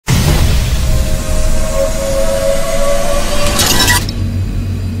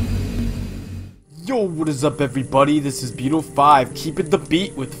what is up everybody? This is Beetle 5, keeping the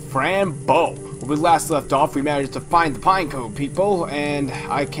beat with Fran Bow. When we last left off, we managed to find the pine cone people, and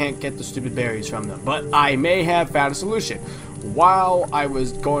I can't get the stupid berries from them. But I may have found a solution. While I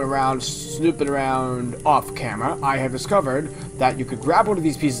was going around, snooping around off camera, I have discovered that you could grab one of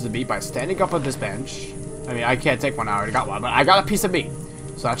these pieces of meat by standing up on this bench. I mean, I can't take one, I already got one, but I got a piece of meat.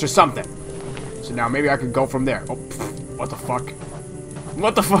 So that's just something. So now maybe I could go from there. Oh, pff, what the fuck?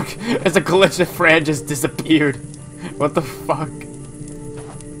 What the fuck? It's a glitch that Fran just disappeared. What the fuck?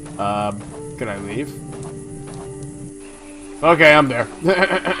 Can I leave? Okay, I'm there.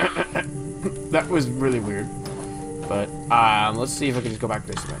 That was really weird. But, let's see if I can just go back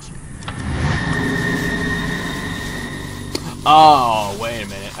to this dimension. Oh, wait a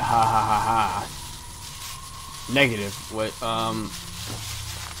minute. Ha ha ha ha. Negative. Wait,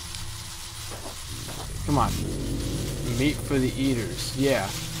 come on. Meat for the eaters. Yeah.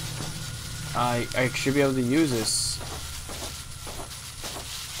 I should be able to use this.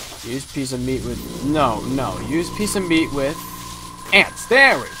 Use piece of meat with... No. Use piece of meat with ants.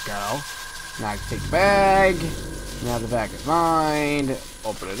 There we go. Now I can take the bag. Now the bag is mine.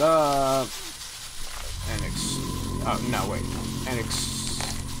 Open it up. And oh, no, wait. An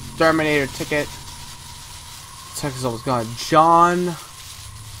exterminator ticket. Text is almost gone. John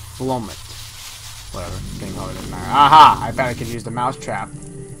Flomit. Whatever. Getting hard doesn't matter. Aha! I bet I could use the mousetrap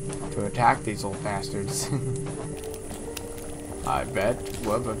to attack these old bastards. I bet.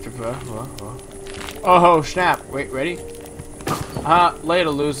 Oh, snap. Wait, ready? Later,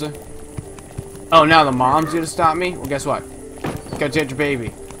 loser. Oh, now the mom's gonna stop me? Well, guess what? Go get your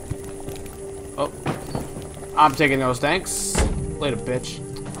baby. Oh. I'm taking those, thanks. Later, bitch.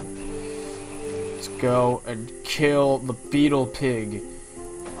 Let's go and kill the beetle pig.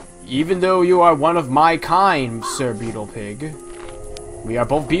 Even though you are one of my kind, Sir Beetle Pig, we are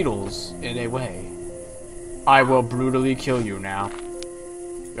both beetles, in a way. I will brutally kill you now.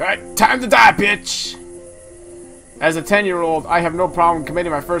 Alright, time to die, bitch! As a 10-year-old, I have no problem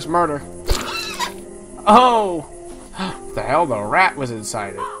committing my first murder. Oh! What the hell? The rat was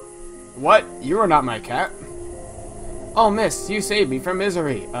inside it. What? You are not my cat. Oh, miss, you saved me from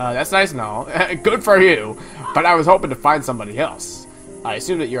misery. That's nice and all. Good for you. But I was hoping to find somebody else. I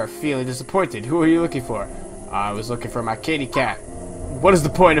assume that you are feeling disappointed. Who are you looking for? I was looking for my kitty cat. What is the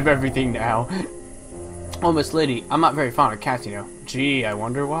point of everything now? Oh, Miss Liddy, I'm not very fond of cats, you know. Gee, I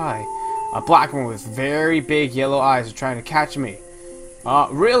wonder why. A black one with very big yellow eyes is trying to catch me.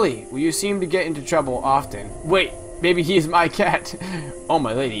 Really? Well, you seem to get into trouble often. Wait, maybe he is my cat. Oh,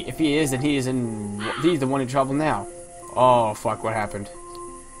 my lady, if he is, then he's the one in trouble now. Oh, fuck, what happened?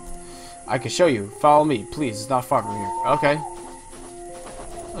 I can show you. Follow me, please. It's not far from here. Okay.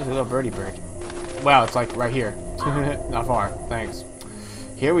 There's a little birdie bird. Wow, it's like right here. Not far. Thanks.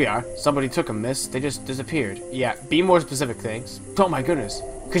 Here we are. Somebody took them, miss. They just disappeared. Yeah, be more specific, thanks. Oh my goodness.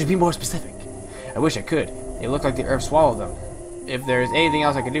 Could you be more specific? I wish I could. It looked like the earth swallowed them. If there's anything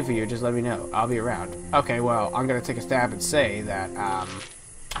else I can do for you, just let me know. I'll be around. Okay, well, I'm gonna take a stab and say that,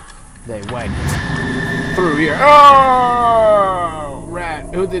 they went through here. Oh!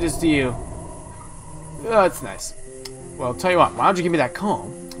 Rat, who did this to you? Oh, that's nice. Well, tell you what, why don't you give me that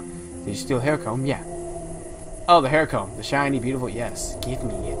comb? Did you steal a hair comb? Yeah. Oh, the hair comb. The shiny, beautiful, yes. Give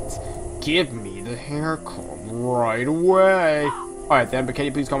me it. Give me the hair comb right away. Alright then, but can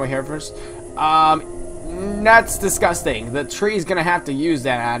you please comb my hair first? That's disgusting. The tree's gonna have to use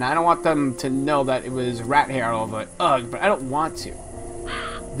that, and I don't want them to know that it was rat hair all over it. Ugh, but I don't want to.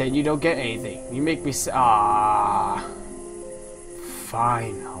 Then you don't get anything. You make me Fine,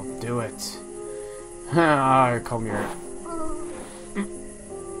 I'll do it. Alright, comb your hair.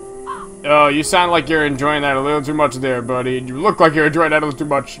 Oh, you sound like you're enjoying that a little too much there, buddy. You look like you're enjoying that a little too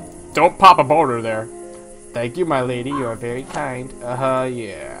much. Don't pop a boner there. Thank you, my lady. You are very kind.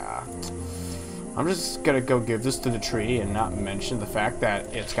 Yeah. I'm just gonna go give this to the tree and not mention the fact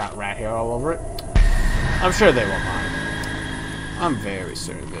that it's got rat hair all over it. I'm sure they won't mind. I'm very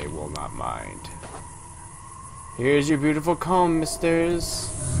certain they will not mind. Here's your beautiful comb, misters.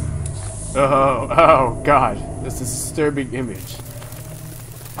 Oh, God. This is a disturbing image.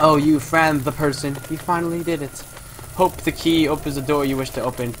 Oh, you Fran the person. You finally did it. Hope the key opens the door you wish to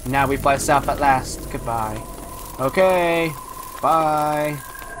open. Now we fly south at last. Goodbye. Okay. Bye.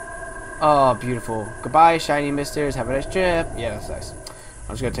 Oh, beautiful. Goodbye, shiny misters. Have a nice trip. Yeah, that's nice.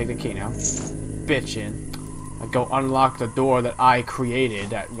 I'm just gonna take the key now. Bitchin'. I go unlock the door that I created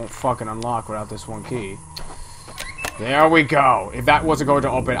that won't fucking unlock without this one key. There we go. If that wasn't going to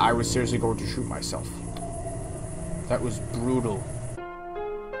open, I was seriously going to shoot myself. That was brutal.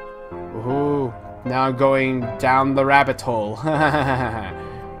 Woohoo. Now I'm going down the rabbit hole. The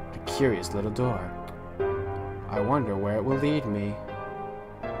curious little door. I wonder where it will lead me.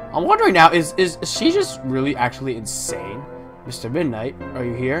 I'm wondering now, is she just really actually insane? Mr. Midnight, are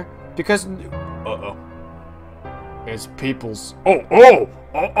you here? Because... Uh-oh. It's people's...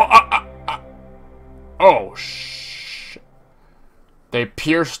 Oh, shh. They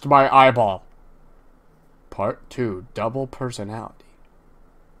pierced my eyeball. Part 2, double personality.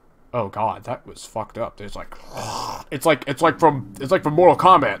 Oh god, that was fucked up. There's like... It's like from Mortal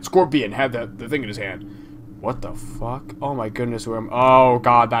Kombat. Scorpion had the thing in his hand. What the fuck? Oh my goodness, oh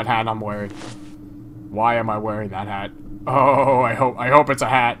god, that hat I'm wearing. Why am I wearing that hat? Oh, I hope it's a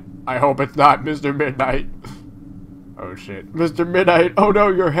hat. I hope it's not Mr. Midnight. Oh shit. Mr. Midnight, oh no,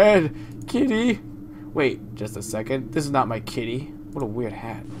 your head! Kitty! Wait, just a second. This is not my kitty. What a weird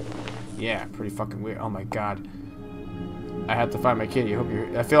hat. Yeah, pretty fucking weird. Oh my god. I have to find my kitty.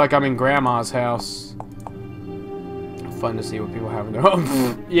 I feel like I'm in Grandma's house. Fun to see what people have in their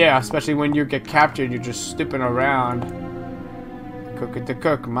home. Yeah, especially when you get captured, you're just stooping around. Cook it to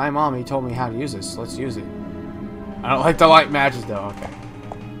cook. My mommy told me how to use this. Let's use it. I don't like to light matches though. Okay.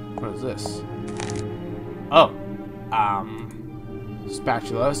 What is this? Oh.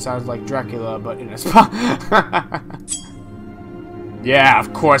 Spatula. Sounds like Dracula, but in a spot. Yeah,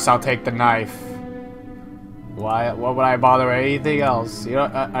 of course I'll take the knife. Why? What would I bother with anything else? You know,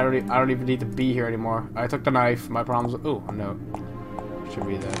 I don't even need to be here anymore. I took the knife. My problems. Ooh, a note. Should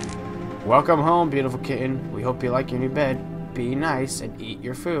read that. Welcome home, beautiful kitten. We hope you like your new bed. Be nice and eat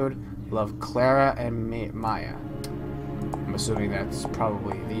your food. Love, Clara and Maya. I'm assuming that's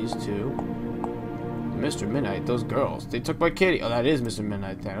probably these two. Mr. Midnight, those girls. They took my kitty. Oh, that is Mr.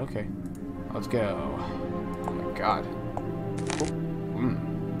 Midnight then. Okay. Let's go. Oh my god.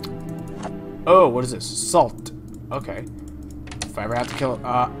 Oh, what is this? Salt. Okay. If I ever have to kill it.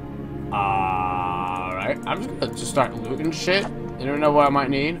 Alright. I'm just gonna start looting shit. You never know what I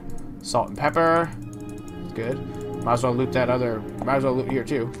might need. Salt and pepper. That's good. Might as well loot that other. Might as well loot here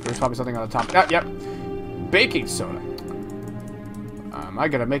too. There's probably something on the top. Yep. Baking soda. I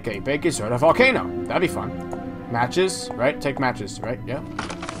gotta make a baking soda volcano. That'd be fun. Matches, right? Take matches, right? Yeah.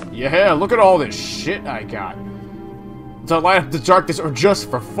 Yeah, look at all this shit I got. To light up the darkness or just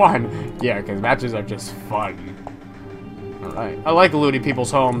for fun. Yeah, because matches are just fun. Alright. I like looting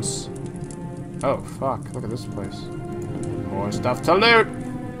people's homes. Oh, fuck. Look at this place. More stuff to loot.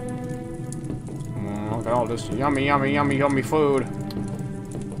 Look at all this yummy, yummy, yummy, yummy food.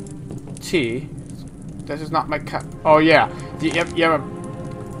 Tea. This is not my cup. Oh, yeah. Yeah.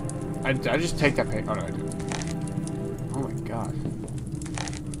 I just take that paint. Oh, no, I do. Oh, my God.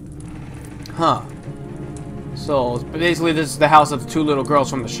 Huh. So, basically, this is the house of the two little girls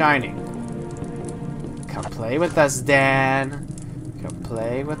from The Shining. Come play with us, Dan. Come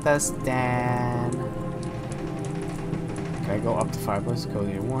play with us, Dan. Can I go up to fireplace?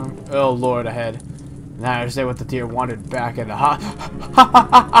 Cozy and warm. Oh, Lord, ahead. Now I understand what the deer wanted back in the hot.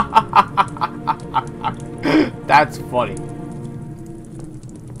 That's funny.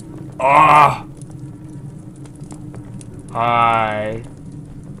 Ah! Hi.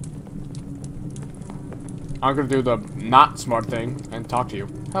 I'm gonna do the not smart thing and talk to you.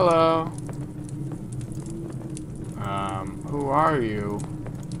 Hello. Who are you?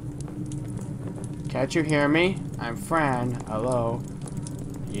 Can't you hear me? I'm Fran. Hello.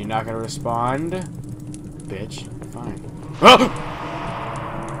 You're not gonna respond? Bitch. Fine.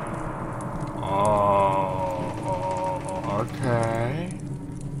 Oh, okay.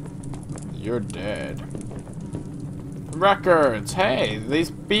 You're dead. Records. Hey,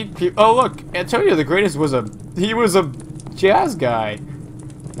 these beat people. Oh, look. Antonio the Greatest was he was a jazz guy.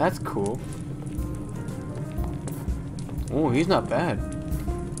 That's cool. Oh, he's not bad.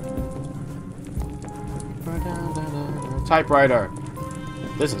 Typewriter.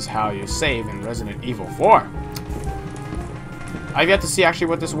 This is how you save in Resident Evil 4. I've yet to see actually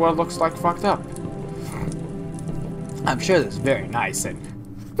what this world looks like fucked up. I'm sure this is very nice and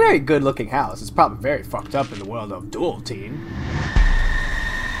very good looking house. It's probably very fucked up in the world of Dual Teen.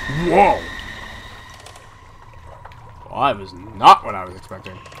 Whoa! Well, that was not what I was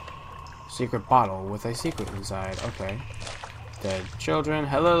expecting. Secret bottle with a secret inside. Okay. Dead children.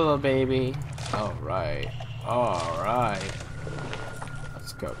 Hello, little baby. Alright. Alright.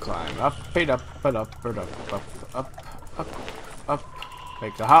 Let's go climb up, it up, it up, it up, up, up.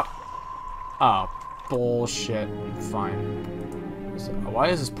 Make the hop. Oh, bullshit. Fine. So, why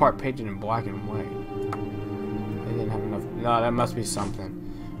is this part painted in black and white? They didn't have enough. No, that must be something.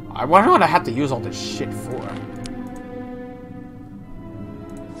 I wonder what I have to use all this shit for.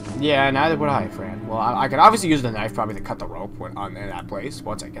 Yeah, neither would I, Fran. Well, I could obviously use the knife probably to cut the rope in that place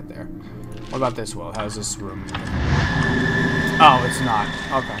once I get there. What about this world? How's this room? Oh, it's not.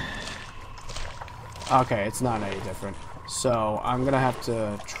 Okay. Okay, it's not any different. So, I'm gonna have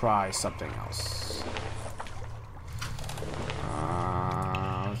to try something else.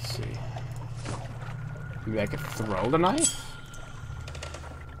 Let's see. Maybe I could throw the knife?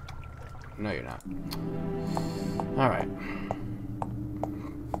 No, you're not. Alright.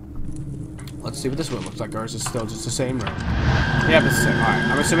 Let's see what this room looks like. Or is it still just the same room? Yeah, it's the same. Alright,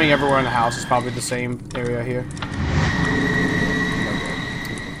 I'm assuming everywhere in the house is probably the same area here.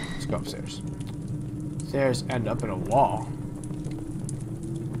 Okay. Let's go upstairs. Stairs end up in a wall.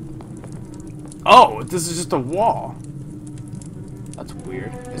 Oh, this is just a wall. That's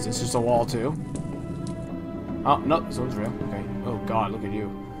weird. Is this just a wall too? Oh, no, this one's real. Okay. Oh god, look at you.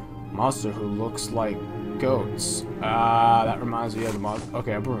 Monster who looks like goats. That reminds me of the monster.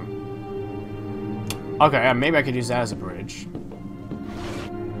 Okay, a broom. Okay, maybe I could use that as a bridge.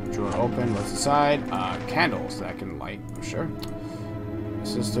 Drawer open, what's inside? Candles that I can light, for sure.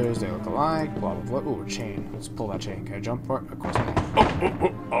 Sisters, they look alike, blah blah blah. Ooh, a chain. Let's pull that chain. Can I jump for it? Of course I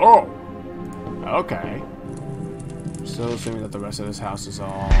can. Oh! Okay. Still assuming that the rest of this house is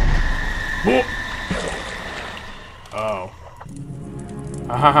all... Oh.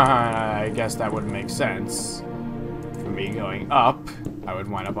 I guess that would make sense. For me going up, I would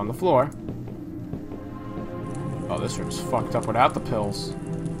wind up on the floor. Oh, this room's fucked up without the pills.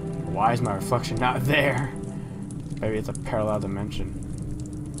 Why is my reflection not there? Maybe it's a parallel dimension.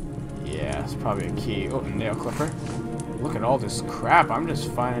 Yeah, it's probably a key. Oh, a nail clipper. Look at all this crap. I'm just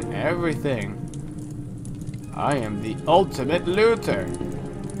finding everything. I am the ultimate looter.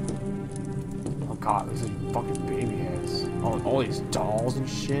 Oh god, this is fucking baby heads. All these dolls and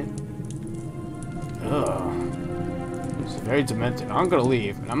shit. Ugh. It's very demented. I'm gonna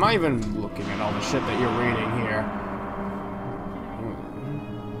leave. And I'm not even looking at all the shit that you're reading here.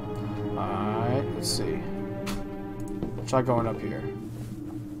 Alright, let's see. Try going up here.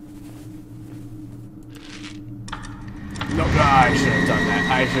 No, I should have done that.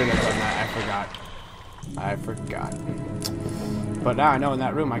 I should have done that. I forgot. But now I know in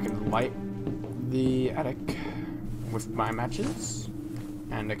that room I can light the attic with my matches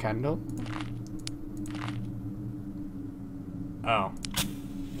and a candle. Oh.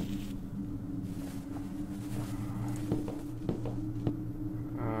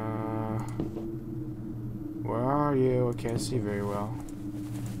 Where are you? I can't see very well.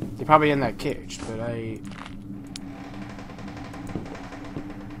 You're probably in that cage, but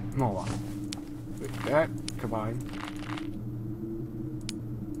hold on. Wait, that combine.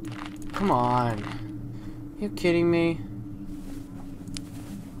 Come on. You kidding me?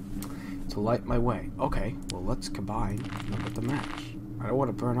 To light my way. Okay, well let's combine with the match. I don't want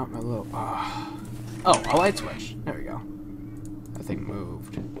to burn up my little... Oh, a light switch. There we go. That thing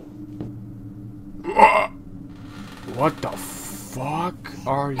moved. What the fuck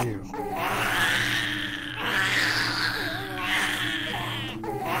are you?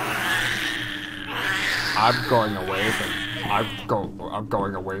 I'm going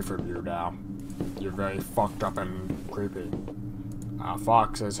away from you now. You're very fucked up and creepy.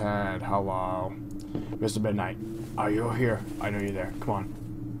 Fox's head, hello. Mr. Midnight, are you here? I know you're there. Come on.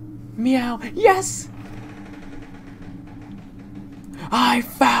 Meow. Yes! I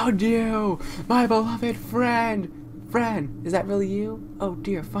found you! My beloved friend! Fran, is that really you? Oh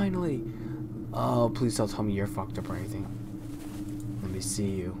dear, finally. Oh, please don't tell me you're fucked up or anything. Let me see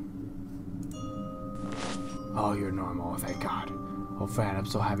you. Oh, you're normal, thank God. Oh, Fran, I'm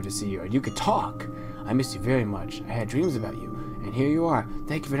so happy to see you. And you can talk! I miss you very much. I had dreams about you. And here you are.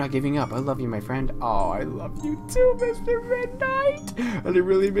 Thank you for not giving up. I love you, my friend. Oh, I love you too, Mr. Midnight. And I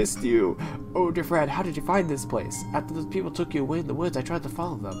really missed you. Oh, dear Fran, how did you find this place? After those people took you away in the woods, I tried to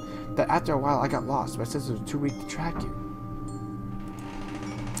follow them. But after a while, I got lost. My senses were too weak to track you.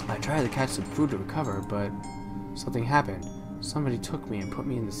 I tried to catch some food to recover, but something happened. Somebody took me and put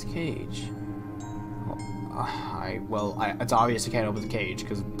me in this cage. Well, it's obvious I can't open the cage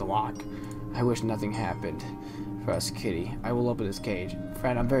because of the lock. I wish nothing happened. For us, Kitty. I will open this cage.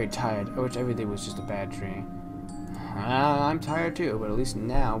 Fran, I'm very tired. I wish everything was just a bad dream. I'm tired too, but at least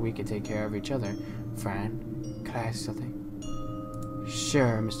now we can take care of each other. Fran, could I ask something?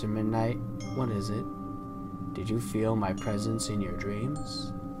 Sure, Mr. Midnight. What is it? Did you feel my presence in your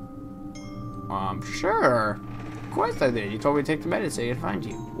dreams? Sure. Of course I did. You told me to take the medicine and find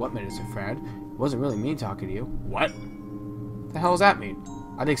you. What medicine, Fran? It wasn't really me talking to you. What? The hell does that mean?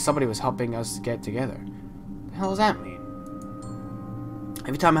 I think somebody was helping us get together. The hell does that mean?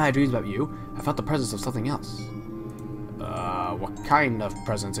 Every time I had dreams about you, I felt the presence of something else. What kind of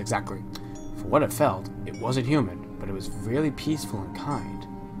presence exactly? For what it felt, it wasn't human, but it was really peaceful and kind.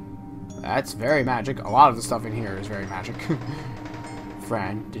 That's very magic. A lot of the stuff in here is very magic.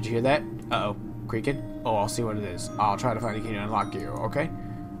 Fran, did you hear that? Uh-oh. creaking? Oh, I'll see what it is. I'll try to find the key to unlock you, okay?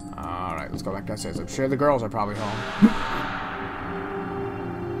 Alright, let's go back downstairs. I'm sure the girls are probably home.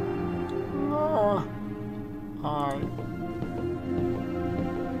 Hi.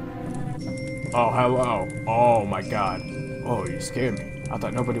 Oh, hello. Oh, my God. Oh, you scared me. I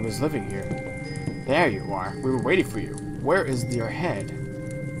thought nobody was living here. There you are. We were waiting for you. Where is your head?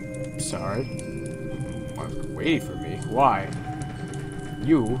 Sorry. Waiting for me? Why?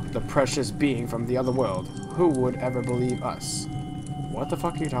 You, the precious being from the other world. Who would ever believe us? What the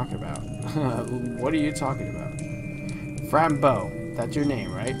fuck are you talking about? What are you talking about? Fran Bow. That's your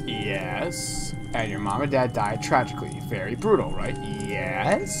name, right? Yes. And your mom and dad died tragically. Very brutal, right?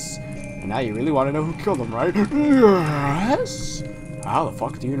 Yes. And now you really want to know who killed them, right? Yes. How the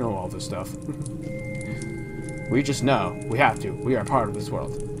fuck do you know all this stuff? We just know. We have to. We are part of this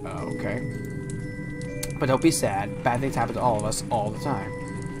world. Okay. But don't be sad. Bad things happen to all of us all the time.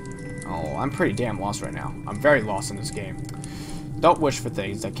 Oh, I'm pretty damn lost right now. I'm very lost in this game. Don't wish for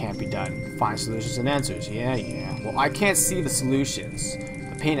things that can't be done. Find solutions and answers. Yeah. Well, I can't see the solutions.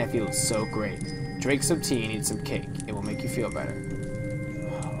 The pain I feel is so great. Drink some tea and eat some cake. It will make you feel better.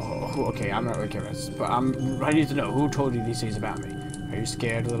 Oh, okay, I'm not really curious. But I need to know, who told you these things about me? Are you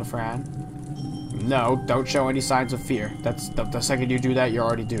scared, little Fran? No, don't show any signs of fear. That's the second you do that, you're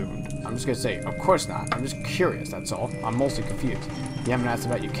already doomed. I'm just gonna say, of course not. I'm just curious, that's all. I'm mostly confused. You haven't asked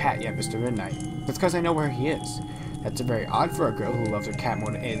about your cat yet, Mr. Midnight. That's because I know where he is. That's very odd for a girl who loves her cat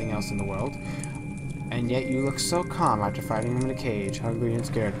more than anything else in the world. And yet you look so calm after fighting him in a cage, hungry and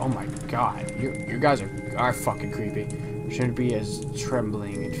scared. Oh my God, you guys are fucking creepy. Shouldn't be as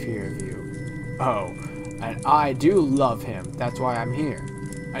trembling in fear of you. Oh, and I do love him. That's why I'm here.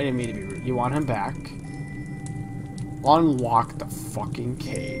 I didn't mean to be rude. You want him back? Unlock the fucking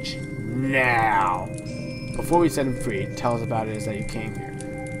cage now. Before we set him free, tell us about it is that you came here.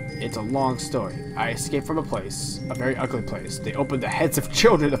 It's a long story. I escaped from a place, a very ugly place. They opened the heads of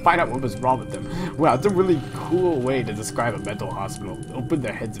children to find out what was wrong with them. Wow, it's a really cool way to describe a mental hospital. Open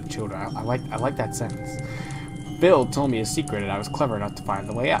the heads of children. I like that sentence. Bill told me a secret and I was clever enough to find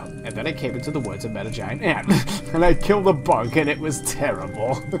the way out. And then I came into the woods and met a giant ant. And I killed a bug and it was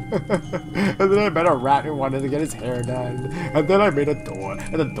terrible. And then I met a rat who wanted to get his hair done. And then I made a door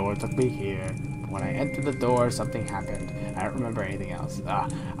and the door took me here. When I entered the door, something happened. I don't remember anything else. And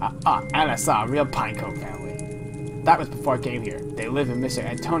I saw a real pinecone family. That was before I came here. They live in Mr.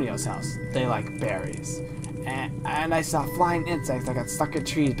 Antonio's house. They like berries. And I saw flying insects that got stuck in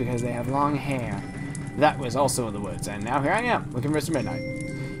trees because they have long hair. That was also in the woods, and now here I am, looking for Mr. Midnight.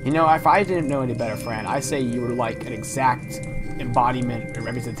 You know, if I didn't know any better, Fran, I say you were like an exact embodiment and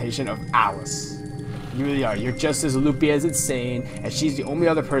representation of Alice. You really are. You're just as loopy as insane, and she's the only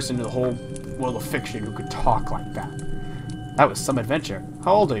other person in the whole world of fiction who could talk like that. That was some adventure.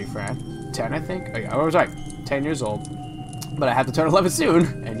 How old are you, Fran? 10, I think? Oh yeah, I was right. 10 years old. But I have to turn 11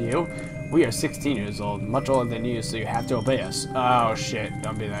 soon. And you? We are 16 years old, much older than you, so you have to obey us. Oh shit,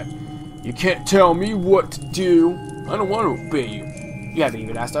 don't be that. You can't tell me what to do. I don't want to obey you. You haven't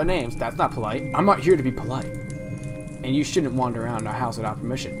even asked our names. That's not polite. I'm not here to be polite. And you shouldn't wander around our house without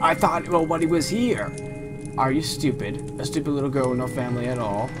permission. I thought nobody was here. Are you stupid? A stupid little girl with no family at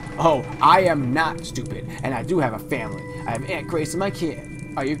all? Oh, I am not stupid. And I do have a family. I have Aunt Grace and my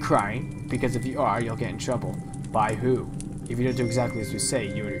kid. Are you crying? Because if you are, you'll get in trouble. By who? If you don't do exactly as we say,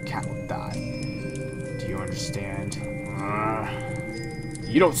 you and your cat will die. Do you understand?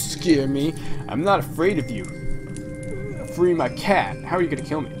 You don't scare me. I'm not afraid of you. Free my cat. How are you gonna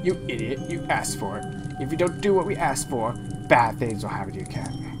kill me? You idiot. You asked for it. If you don't do what we asked for, bad things will happen to your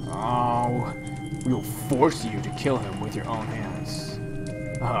cat. Oh, we will force you to kill him with your own hands.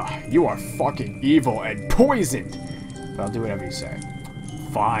 You are fucking evil and poisoned. But I'll do whatever you say.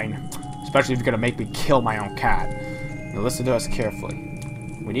 Fine. Especially if you're gonna make me kill my own cat. Now listen to us carefully.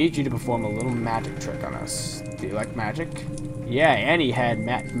 We need you to perform a little magic trick on us. Do you like magic? Yeah, Annie had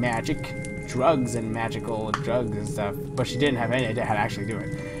magic, drugs and magical drugs and stuff, but she didn't have any idea how to actually do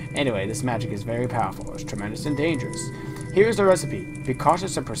it. Anyway, this magic is very powerful. It's tremendous and dangerous. Here's the recipe. Be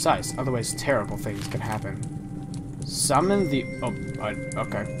cautious and precise, otherwise terrible things can happen. Summon the... Oh,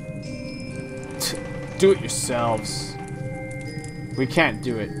 okay. Do it yourselves. We can't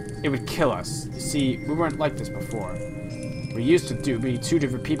do it. It would kill us. You see, we weren't like this before. We used to be two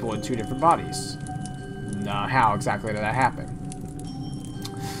different people in two different bodies. Now, how exactly did that happen?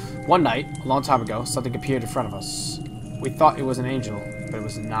 One night, a long time ago, something appeared in front of us. We thought it was an angel, but it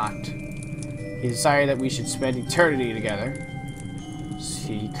was not. He decided that we should spend eternity together.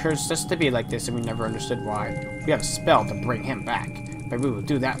 He cursed us to be like this, and we never understood why. We have a spell to bring him back, but we will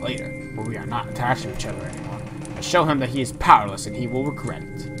do that later, but we are not attached to each other anymore. I show him that he is powerless, and he will regret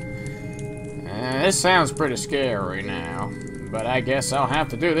it. This sounds pretty scary now, but I guess I'll have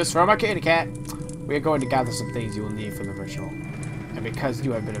to do this for my kitty cat. We are going to gather some things you will need for the ritual. And because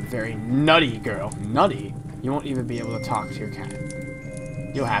you have been a very nutty girl, you won't even be able to talk to your cat.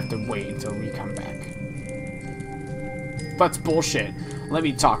 You'll have to wait until we come back. That's bullshit. Let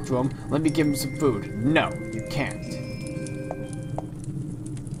me talk to him. Let me give him some food. No, you can't.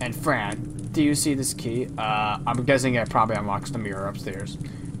 And Fran, do you see this key? I'm guessing it probably unlocks the mirror upstairs.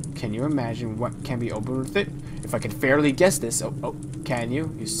 Can you imagine what can be opened with it? If I can fairly guess this. Oh, can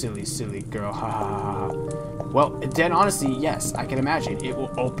you? You silly, silly girl. Ha ha ha ha. Well, then honestly, yes, I can imagine. It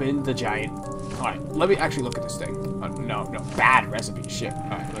will open the giant... Alright, let me actually look at this thing. No, bad recipe. Shit.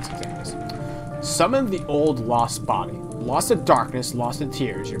 Alright, let's examine this. Summon the old lost body. Lost in darkness, lost in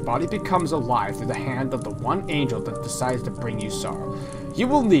tears, your body becomes alive through the hand of the one angel that decides to bring you sorrow. You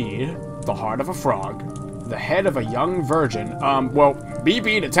will need the heart of a frog, the head of a young virgin. Well, me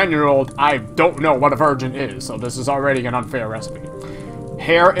being a 10-year-old, I don't know what a virgin is, so this is already an unfair recipe.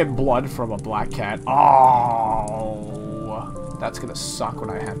 Hair and blood from a black cat. Oh, that's gonna suck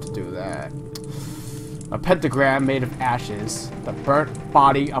when I have to do that. A pentagram made of ashes. The burnt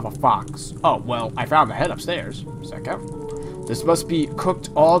body of a fox. Oh, well, I found the head upstairs. Second. This must be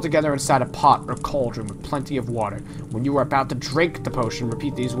cooked all together inside a pot or cauldron with plenty of water. When you are about to drink the potion,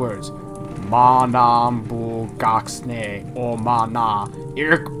 repeat these words. Manam bu gaxne o mana.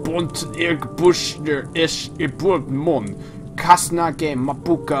 Irk bunt irk bushner ish ibud mun. Kasna ge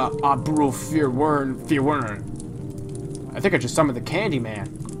mapuka abru firwern. I think I just summoned the Candy Man.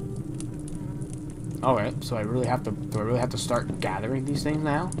 Alright, so I really have to, do I really have to start gathering these things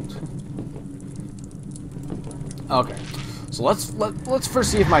now? Okay, so let's first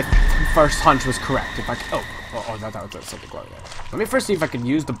see if my first hunch was correct. If I can, that was something glowing there. Let me first see if I can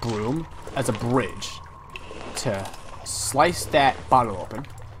use the broom as a bridge to slice that bottle open,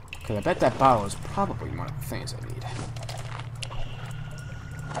 because I bet that bottle is probably one of the things I need.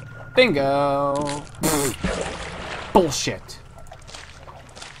 Bingo! Bullshit.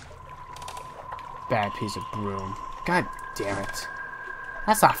 Bad piece of broom. God damn it.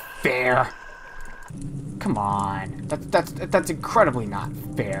 That's not fair. Come on. That's incredibly not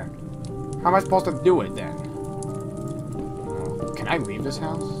fair. How am I supposed to do it then? Can I leave this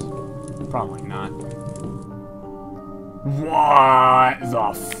house? Probably not. What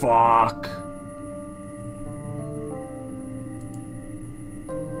the fuck?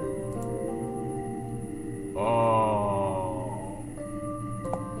 Oh.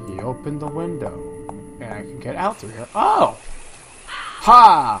 He opened the window. And I can get out through here. Oh!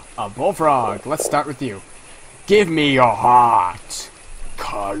 Ha! A bullfrog. Let's start with you. Give me your heart.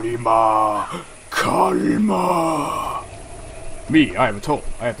 Kalima. Kalima. Me, I have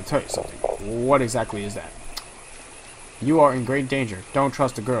to tell you something. What exactly is that? You are in great danger. Don't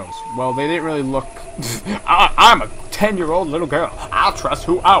trust the girls. Well, they didn't really look... I'm a 10-year-old little girl. I'll trust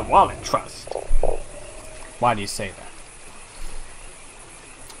who I want to trust. Why do you say that?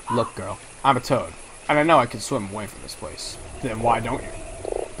 Look, girl. I'm a toad. And I know I can swim away from this place. Then why don't you?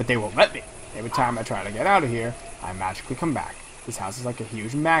 But they won't let me. Every time I try to get out of here, I magically come back. This house is like a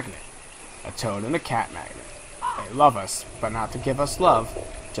huge magnet. A toad and a cat magnet. They love us, but not to give us love.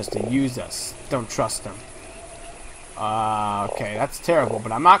 Just to use us. Don't trust them. Okay, that's terrible,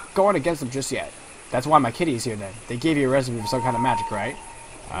 but I'm not going against them just yet. That's why my kitty is here then. They gave you a recipe for some kind of magic, right?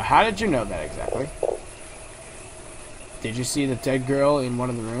 How did you know that exactly? Did you see the dead girl in one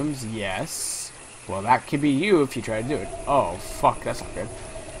of the rooms? Yes. Well, that could be you if you try to do it. Oh, fuck, that's not good.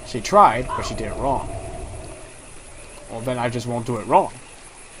 She tried, but she did it wrong. Well, then I just won't do it wrong.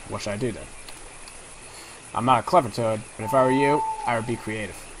 What should I do then? I'm not a clever toad, but if I were you, I would be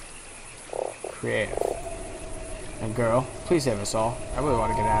creative. Creative. And girl, please save us all. I really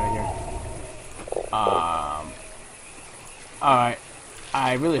want to get out of here. Alright.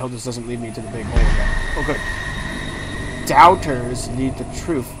 I really hope this doesn't lead me to the big hole again. Oh, good. Doubters need the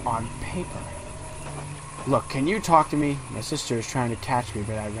truth on paper. Look, can you talk to me? My sister is trying to catch me,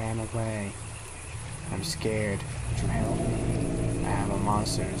 but I ran away. I'm scared. Would you help me? I have a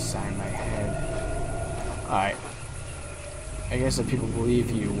monster inside my head. Alright. I guess that people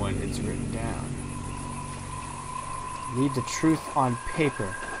believe you when it's written down. Leave the truth on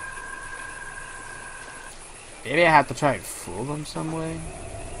paper. Maybe I have to try and fool them some way?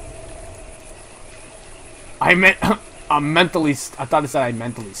 I thought it said I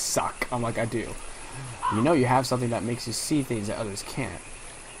mentally suck. I'm like, I do. You know you have something that makes you see things that others can't.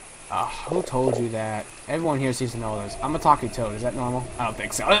 Who told you that? Everyone here seems to know this. I'm a talking toad. Is that normal? I don't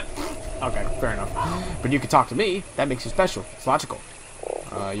think so. Okay, fair enough. But you can talk to me. That makes you special. It's logical.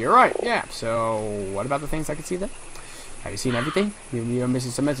 You're right. Yeah. So, what about the things I can see then? Have you seen everything? You're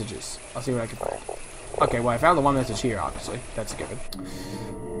missing some messages. I'll see what I can find. Okay, well, I found the one message here, obviously. That's a given.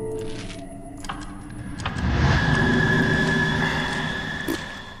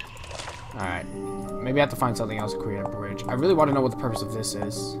 Alright. Maybe I have to find something else to create a bridge. I really want to know what the purpose of this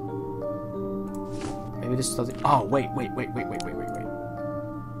is. Maybe this doesn't... Oh, wait.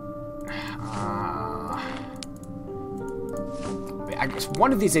 I guess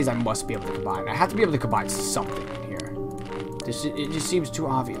one of these days I must be able to combine. I have to be able to combine something in here. It just seems too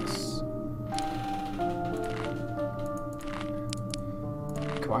obvious.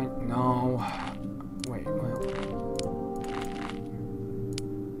 Combine? No. Wait, well...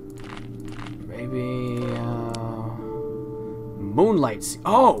 Maybe, Moonlight Seed.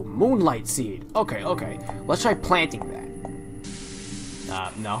 Oh, Moonlight Seed. Okay. Let's try planting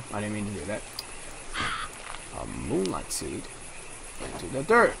that. No, I didn't mean to do that. A Moonlight Seed. Into the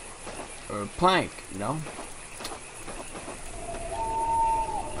dirt. Or plank, no?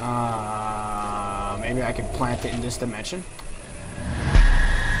 Maybe I can plant it in this dimension.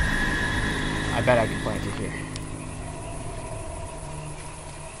 I bet I can plant it here.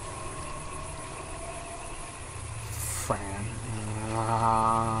 Fran.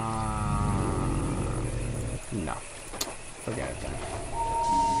 No. Forget it then.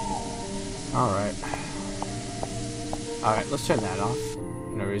 Alright, let's turn that off.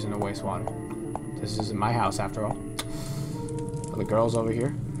 No reason to waste water. This isn't my house after all. Are the girls over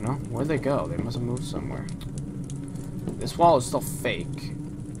here? No? Where'd they go? They must have moved somewhere. This wall is still fake.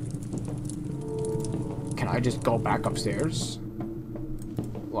 Can I just go back upstairs?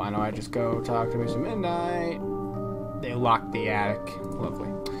 Why don't I just go talk to Mr. Midnight? They locked the attic. Lovely.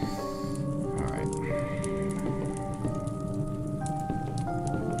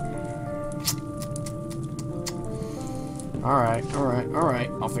 Alright.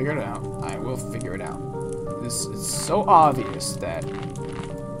 I'll figure it out. I will figure it out. This is so obvious that... I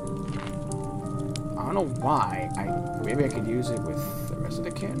don't know why. Maybe I could use it with the rest of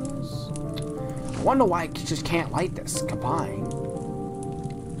the candles? I wonder why I just can't light this. Combine.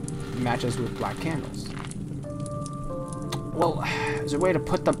 Matches with black candles. Well, is there a way to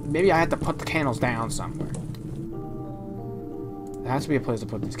put the... Maybe I have to put the candles down somewhere. There has to be a place to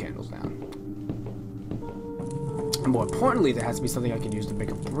put these candles down. And more importantly, there has to be something I can use to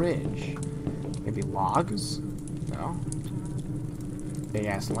make a bridge. Maybe logs? No. Big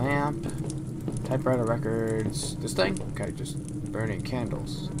ass lamp. Typewriter records. This thing? Okay, just burning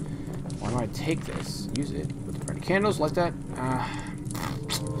candles. Why don't I take this? Use it with the burning candles like that?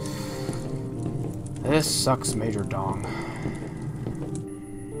 This sucks major dong.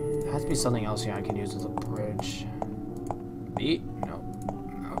 There has to be something else here I can use as a bridge. Eat? No.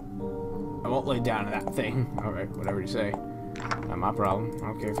 I won't lay down to that thing. Alright, whatever you say. Not my problem. I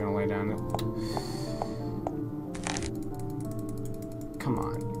don't care if you're gonna lay down it. Come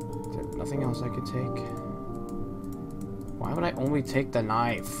on. Is there nothing else I could take? Why would I only take the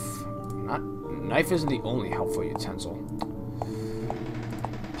knife? Knife isn't the only helpful utensil.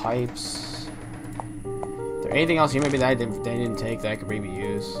 Pipes. Is there anything else here maybe that they didn't take that I could maybe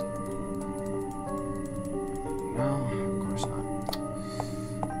use? No, of course not.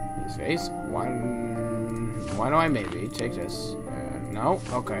 His face? Why do I maybe take this? No?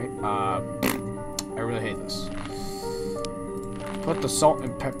 Okay. I really hate this. Put the salt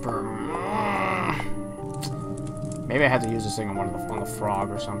and pepper. Maybe I had to use this thing on the frog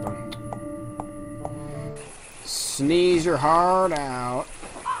or something. Sneeze your heart out.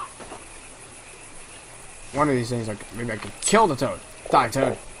 One of these things, maybe I could kill the toad. Die,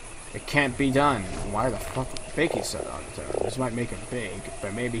 toad. It can't be done. Why the fuck bake he said on the toad? This might make him big,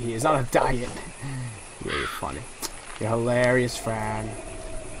 but maybe he is on a diet. Yeah, you're funny. You're hilarious, Fran.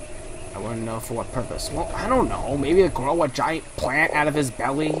 I want to know for what purpose. Well, I don't know. Maybe to grow a giant plant out of his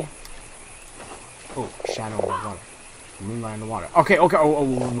belly. Oh, shadow in the water. Moonlight in the water. Okay. Oh,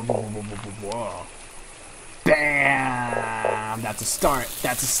 whoa. Bam! That's a start.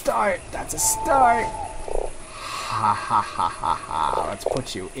 Ha ha ha ha ha. Let's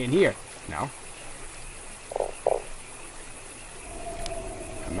put you in here. No.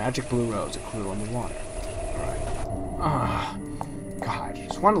 A magic blue rose, a clue on the water. Alright. God,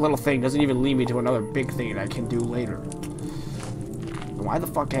 just one little thing doesn't even lead me to another big thing that I can do later. Why the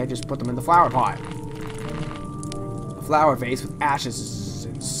fuck can't I just put them in the flower pot? A flower vase with ashes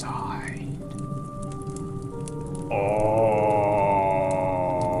inside. Oh.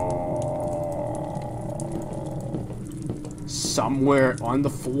 Somewhere on the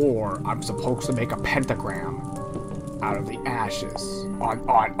floor, I'm supposed to make a pentagram out of the ashes.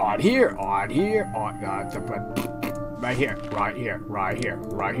 On here. Right here.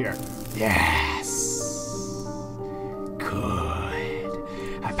 Yes.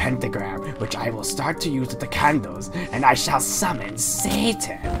 Good. A pentagram, which I will start to use with the candles, and I shall summon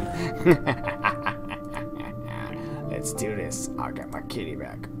Satan. Let's do this. I'll get my kitty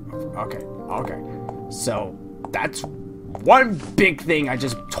back. Okay, okay. So, that's one big thing I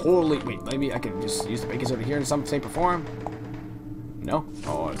just totally... Wait, maybe I can just use the baking soda here in some shape or form? No?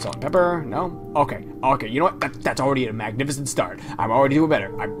 Oh, salt and pepper? No? Okay, okay, you know what? That's already a magnificent start. I'm already doing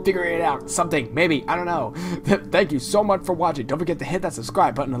better. I'm figuring it out. Something, maybe, I don't know. Thank you so much for watching. Don't forget to hit that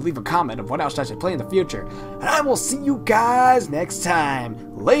subscribe button and leave a comment of what else I should play in the future. And I will see you guys next time.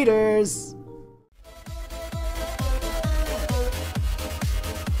 Laters!